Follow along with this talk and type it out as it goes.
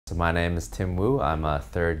So my name is Tim Wu. I'm a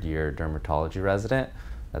third-year dermatology resident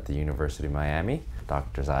at the University of Miami.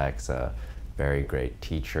 Dr. Zaiac's a very great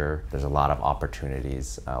teacher. There's a lot of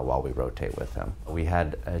opportunities while we rotate with him. We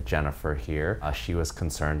had Jennifer here. She was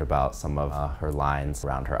concerned about some of her lines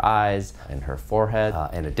around her eyes and her forehead.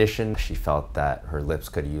 In addition, she felt that her lips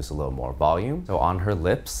could use a little more volume. So on her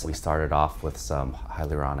lips, we started off with some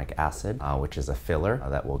hyaluronic acid, which is a filler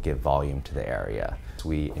that will give volume to the area.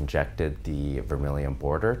 We injected the vermilion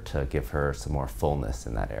border to give her some more fullness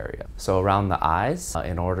in that area. So around the eyes,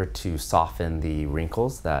 in order to soften the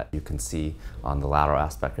wrinkles that you can see on the lateral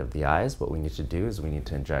aspect of the eyes, what we need to do is we need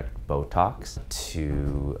to inject Botox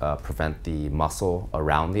to prevent the muscle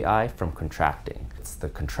around the eye from contracting. It's the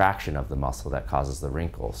contraction of the muscle that causes the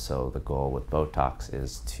wrinkles, so the goal with Botox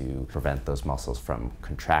is to prevent those muscles from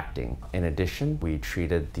contracting. In addition, we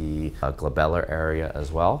treated the glabellar area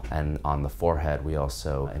as well, and on the forehead we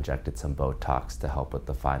also injected some Botox to help with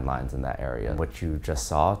the fine lines in that area. What you just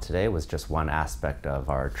saw today was just one aspect of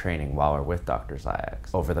our training while we're with Dr.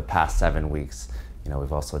 Zaiac. Over the past 7 weeks,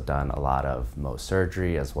 we've also done a lot of Mohs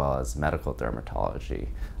surgery as well as medical dermatology.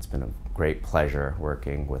 It's been a great pleasure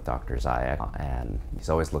working with Dr. Zaiac, and he's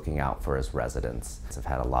always looking out for his residents. I've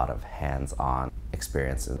had a lot of hands-on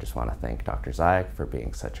experiences. I just want to thank Dr. Zaiac for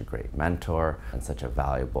being such a great mentor and such a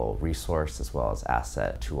valuable resource as well as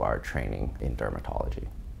asset to our training in dermatology.